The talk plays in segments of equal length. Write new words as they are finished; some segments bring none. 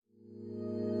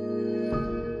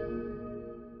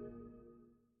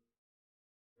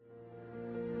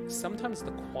sometimes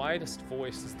the quietest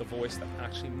voice is the voice that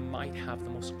actually might have the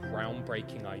most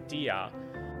groundbreaking idea.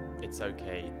 It's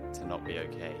okay to not be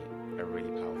okay. A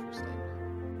really powerful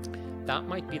statement. That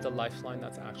might be the lifeline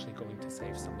that's actually going to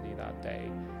save somebody that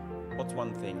day. What's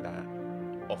one thing that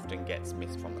often gets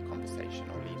missed from the conversation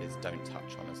or leaders don't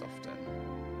touch on as often?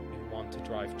 You want to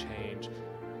drive change,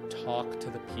 talk to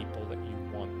the people that you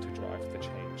want to drive the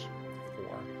change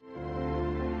for.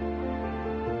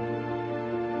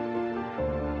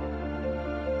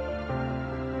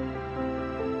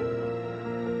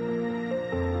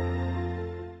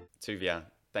 Tuvia,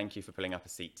 thank you for pulling up a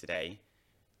seat today.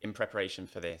 In preparation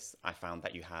for this, I found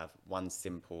that you have one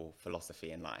simple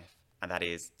philosophy in life, and that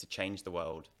is to change the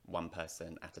world one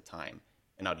person at a time.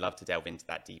 And I'd love to delve into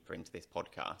that deeper into this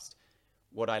podcast.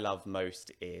 What I love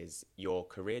most is your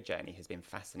career journey has been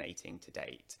fascinating to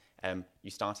date. You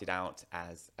started out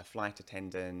as a flight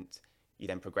attendant, you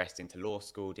then progressed into law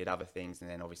school, did other things, and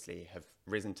then obviously have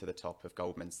risen to the top of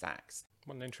Goldman Sachs.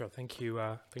 What an intro. Thank you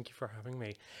for having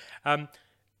me.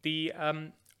 The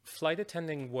flight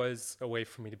attending was a way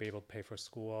for me to be able to pay for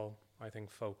school. I think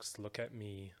folks look at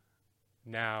me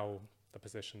now, the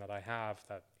position that I have,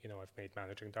 that, I've made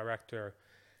managing director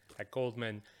at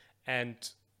Goldman, and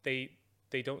they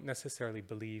don't necessarily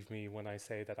believe me when I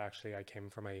say that actually I came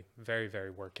from a very,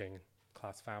 very working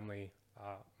class family.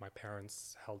 My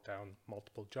parents held down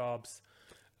multiple jobs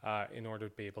in order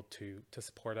to be able to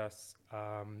support us,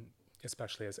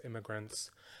 especially as immigrants.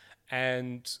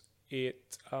 And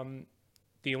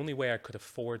the only way I could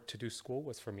afford to do school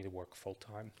was for me to work full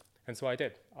time. And so I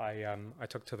did. I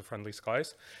took to the friendly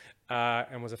skies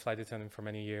and was a flight attendant for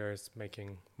many years,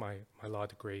 making my law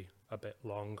degree a bit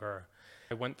longer.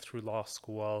 I went through law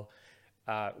school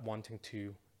wanting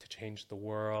to change the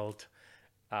world,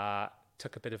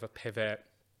 took a bit of a pivot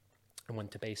and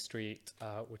went to Bay Street,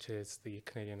 which is the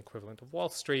Canadian equivalent of Wall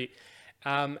Street,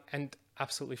 and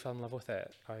absolutely fell in love with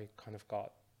it. I kind of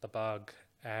got the bug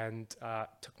and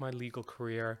took my legal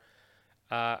career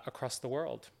across the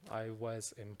world. I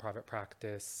was in private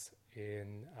practice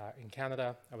in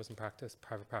Canada. I was in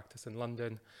private practice in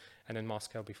London and in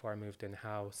Moscow before I moved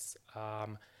in-house,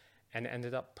 and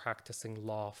ended up practicing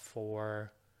law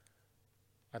for,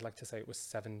 I'd like to say it was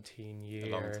 17 years.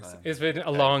 A long time. It's been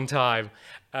a long time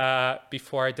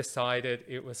before I decided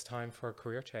it was time for a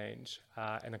career change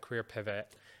and a career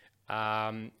pivot.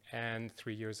 And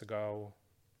 3 years ago,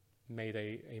 made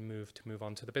a move to move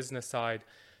on to the business side,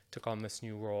 took on this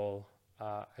new role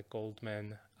at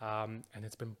Goldman, and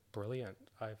it's been brilliant.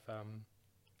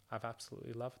 I've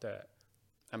absolutely loved it.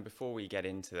 And before we get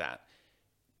into that,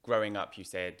 growing up, you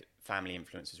said family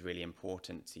influence was really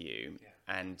important to you,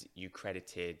 and you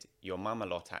credited your mum a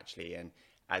lot, actually. And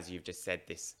as you've just said,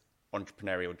 this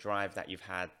entrepreneurial drive that you've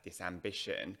had, this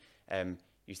ambition,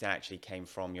 you said actually came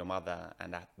from your mother,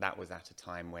 and that was at a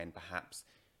time when perhaps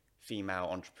female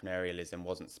entrepreneurialism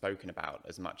wasn't spoken about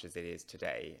as much as it is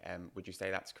today. Would you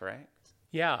say that's correct?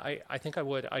 Yeah, I think I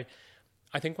would.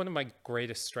 I think one of my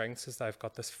greatest strengths is that I've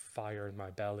got this fire in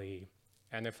my belly.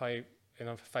 And if I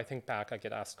think back, I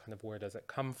get asked kind of where does it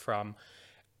come from?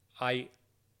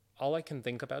 All I can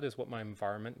think about is what my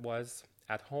environment was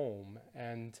at home.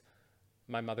 And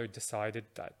my mother decided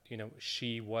that,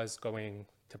 she was going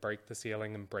to break the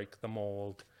ceiling and break the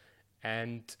mold,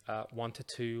 and wanted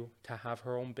to have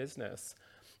her own business.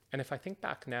 And if I think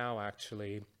back now,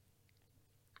 actually,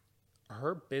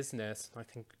 her business, I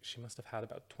think she must have had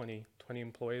about 20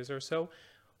 employees or so,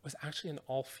 was actually an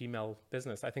all-female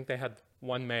business. I think they had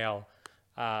one male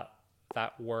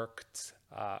that worked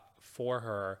for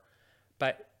her,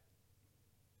 but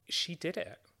she did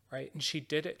it, right? And she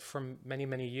did it for many,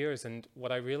 many years. And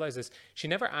what I realized is she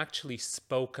never actually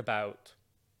spoke about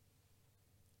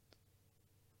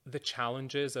the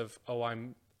challenges of,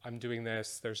 I'm doing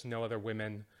this, there's no other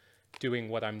women doing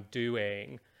what I'm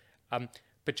doing,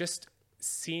 but just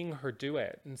seeing her do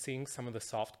it and seeing some of the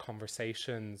soft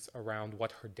conversations around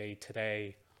what her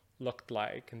day-to-day looked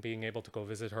like, and being able to go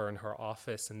visit her in her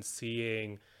office and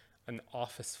seeing an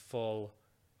office full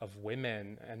of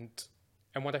women, and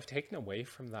what I've taken away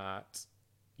from that,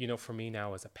 for me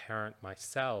now as a parent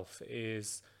myself,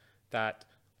 is that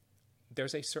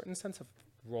there's a certain sense of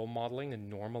role modeling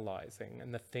and normalizing,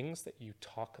 and the things that you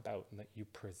talk about and that you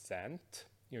present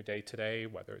your day to day,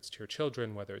 whether it's to your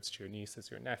children, whether it's to your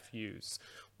nieces, your nephews,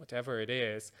 whatever it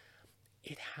is,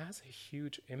 it has a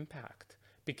huge impact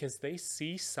because they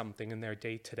see something in their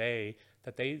day to day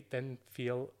that they then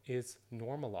feel is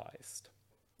normalized.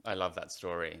 I love that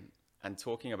story. And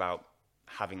talking about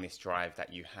having this drive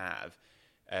that you have,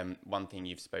 one thing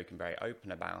you've spoken very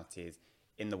open about is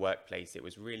in the workplace, it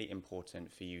was really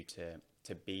important for you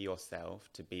to be yourself,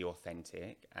 to be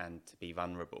authentic, and to be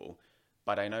vulnerable.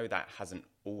 But I know that hasn't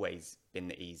always been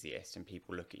the easiest, and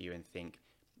people look at you and think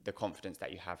the confidence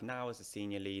that you have now as a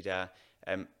senior leader.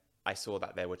 I saw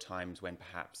that there were times when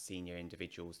perhaps senior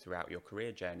individuals throughout your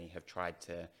career journey have tried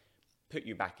to put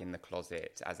you back in the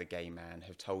closet as a gay man,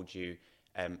 have told you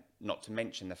not to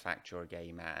mention the fact you're a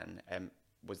gay man.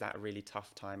 Was that a really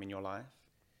tough time in your life?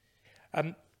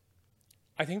 Um,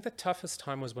 I think the toughest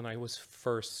time was when I was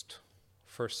first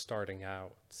starting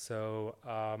out. So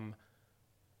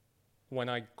when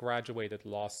I graduated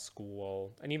law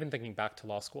school, and even thinking back to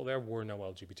law school, there were no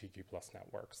LGBTQ plus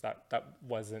networks. That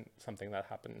wasn't something that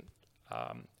happened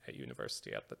at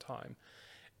university at the time.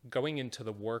 Going into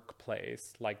the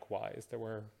workplace, likewise, there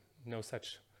were no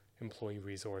such employee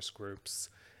resource groups.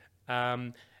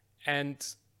 And,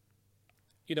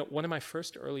 you know, one of my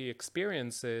first early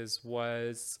experiences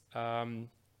was I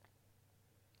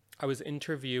was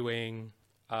interviewing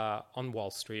on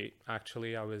Wall Street.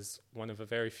 Actually, I was one of a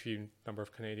very few number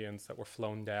of Canadians that were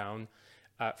flown down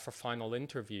for final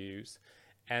interviews.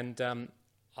 And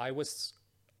I was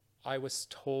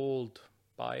told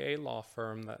by a law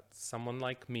firm that someone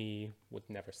like me would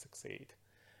never succeed.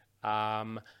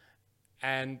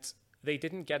 And they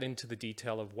didn't get into the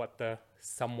detail of what the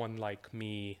someone like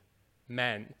me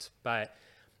meant, but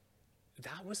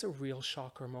that was a real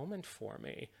shocker moment for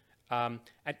me.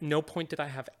 At no point did I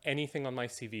have anything on my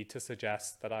CV to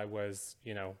suggest that I was,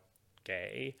 you know,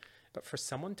 gay. But for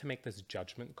someone to make this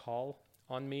judgment call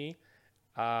on me,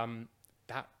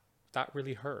 that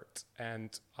really hurt.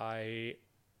 And I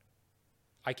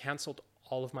canceled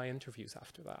all of my interviews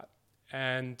after that.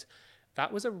 And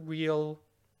that was a real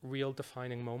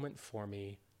defining moment for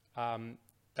me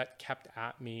that kept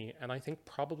at me. And I think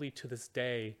probably to this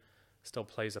day still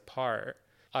plays a part.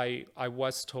 I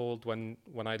was told when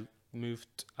I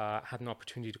moved, had an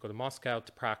opportunity to go to Moscow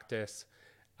to practice,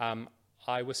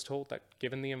 I was told that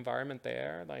given the environment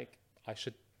there, like I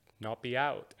should not be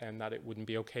out and that it wouldn't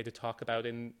be okay to talk about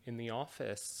in the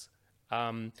office.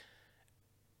 And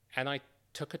I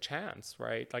took a chance,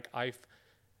 right? Like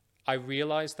I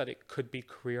realized that it could be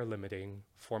career limiting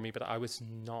for me, but I was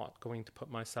not going to put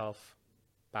myself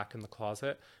back in the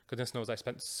closet. Goodness knows I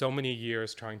spent so many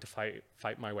years trying to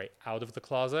fight my way out of the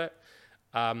closet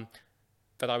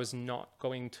that I was not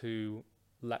going to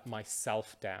let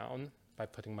myself down by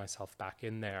putting myself back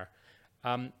in there.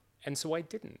 And so I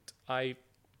didn't. I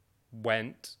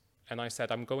went and I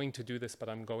said, I'm going to do this, but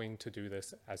I'm going to do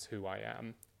this as who I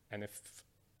am. And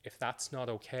if that's not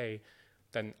okay,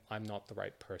 then I'm not the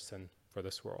right person for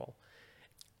this role.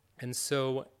 And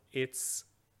so it's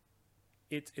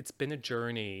been a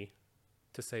journey,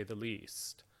 to say the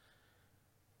least.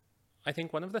 I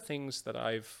think one of the things that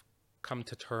I've come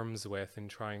to terms with in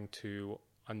trying to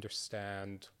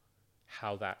understand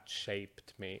how that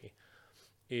shaped me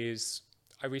is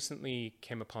I recently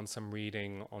came upon some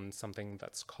reading on something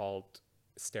that's called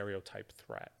stereotype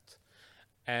threat.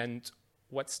 And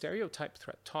what stereotype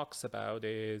threat talks about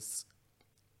is,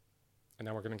 and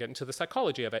now we're going to get into the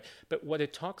psychology of it, but what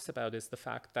it talks about is the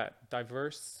fact that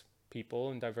diverse people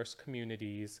in diverse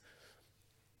communities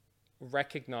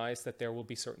recognize that there will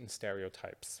be certain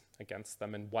stereotypes against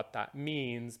them and what that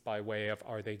means by way of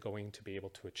are they going to be able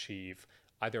to achieve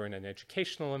either in an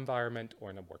educational environment or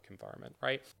in a work environment,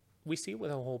 right? We see it with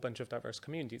a whole bunch of diverse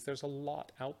communities. There's a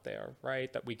lot out there,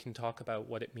 right, that we can talk about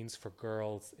what it means for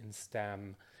girls in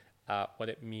STEM, what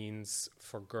it means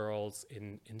for girls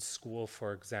in school,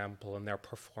 for example, and their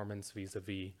performance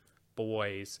vis-a-vis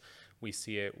boys. We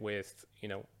see it with, you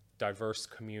know, diverse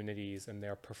communities and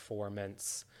their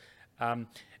performance.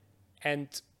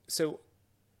 And so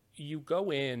you go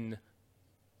in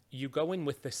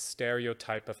with this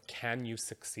stereotype of can you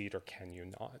succeed or can you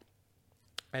not?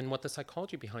 And what the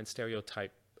psychology behind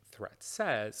stereotype threat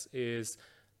says is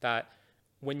that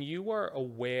when you are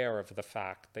aware of the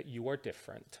fact that you are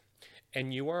different,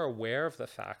 and you are aware of the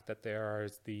fact that there are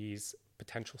these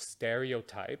potential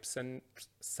stereotypes, and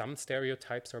some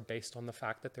stereotypes are based on the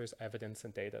fact that there's evidence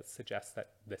and data that suggests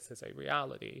that this is a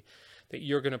reality, that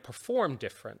you're going to perform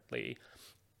differently,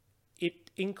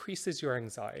 it increases your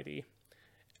anxiety.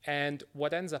 And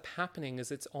what ends up happening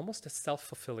is it's almost a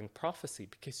self-fulfilling prophecy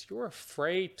because you're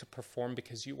afraid to perform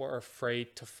because you are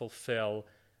afraid to fulfill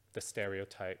the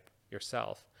stereotype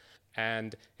yourself.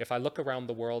 And if I look around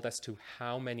the world as to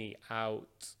how many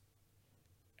out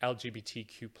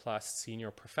LGBTQ plus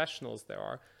senior professionals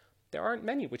there aren't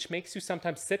many, which makes you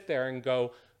sometimes sit there and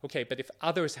go, okay, but if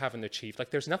others haven't achieved,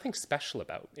 like there's nothing special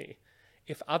about me.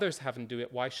 If others haven't do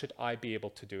it, why should I be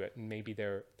able to do it? And maybe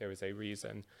there is a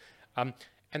reason.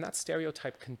 And that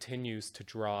stereotype continues to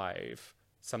drive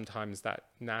sometimes that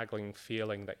nagging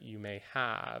feeling that you may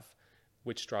have,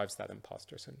 which drives that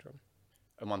imposter syndrome.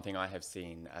 And one thing I have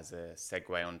seen as a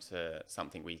segue onto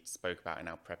something we spoke about in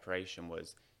our preparation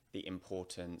was the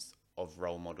importance of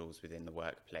role models within the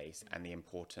workplace and the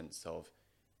importance of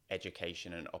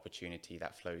education and opportunity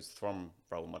that flows from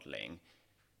role modeling.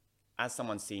 As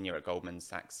someone senior at Goldman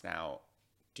Sachs now,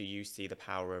 do you see the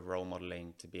power of role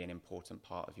modeling to be an important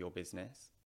part of your business?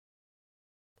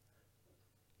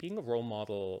 Being a role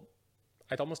model,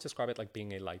 I'd almost describe it like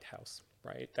being a lighthouse,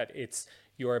 right? That it's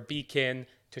you're a beacon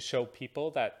to show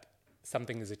people that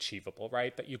something is achievable,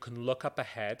 right? That you can look up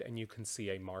ahead and you can see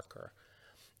a marker.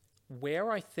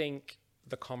 Where I think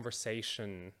the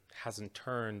conversation hasn't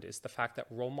turned is the fact that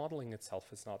role modeling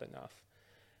itself is not enough.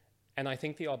 And I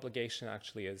think the obligation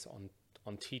actually is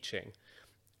on teaching.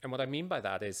 And what I mean by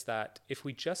that is that if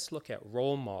we just look at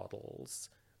role models,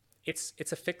 it's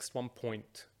a fixed one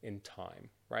point in time,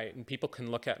 right? And people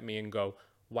can look at me and go,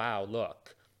 wow,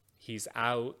 look, he's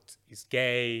out, he's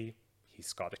gay,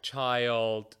 he's got a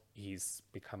child, he's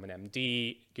become an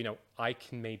MD, I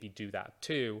can maybe do that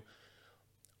too.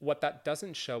 What that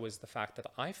doesn't show is the fact that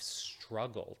I've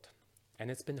struggled and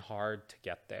it's been hard to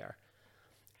get there.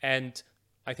 And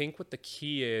I think what the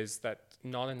key is that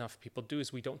not enough people do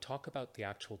is we don't talk about the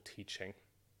actual teaching.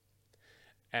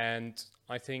 And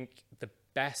I think the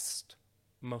best,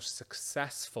 most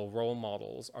successful role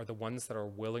models are the ones that are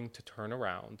willing to turn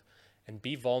around and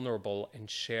be vulnerable and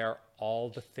share all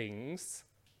the things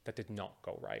that did not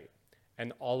go right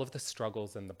and all of the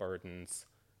struggles and the burdens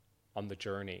on the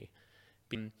journey.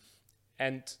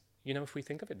 And, if we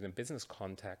think of it in a business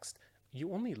context,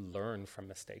 you only learn from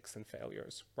mistakes and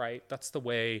failures, right? That's the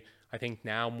way I think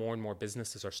now more and more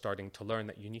businesses are starting to learn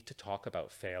that you need to talk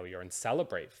about failure and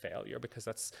celebrate failure, because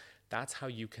that's how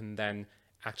you can then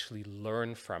actually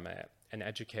learn from it and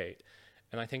educate.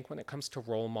 And I think when it comes to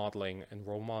role modeling and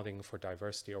role modeling for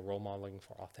diversity or role modeling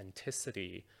for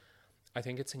authenticity, I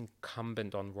think it's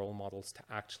incumbent on role models to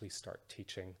actually start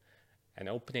teaching and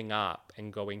opening up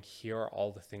and going, here are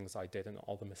all the things I did and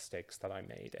all the mistakes that I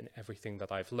made and everything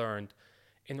that I've learned,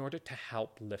 in order to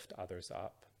help lift others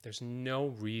up. There's no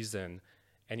reason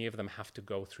any of them have to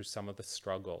go through some of the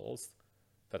struggles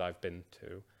that I've been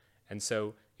to. And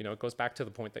so, it goes back to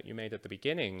the point that you made at the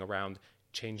beginning around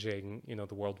changing,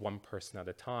 the world one person at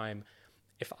a time.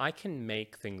 If I can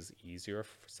make things easier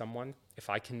for someone, if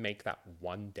I can make that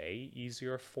one day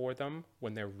easier for them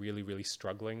when they're really, really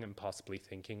struggling and possibly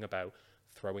thinking about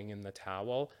throwing in the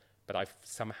towel, but I've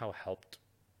somehow helped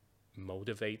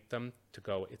motivate them to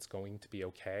go, it's going to be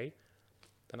okay,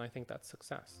 then I think that's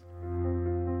success.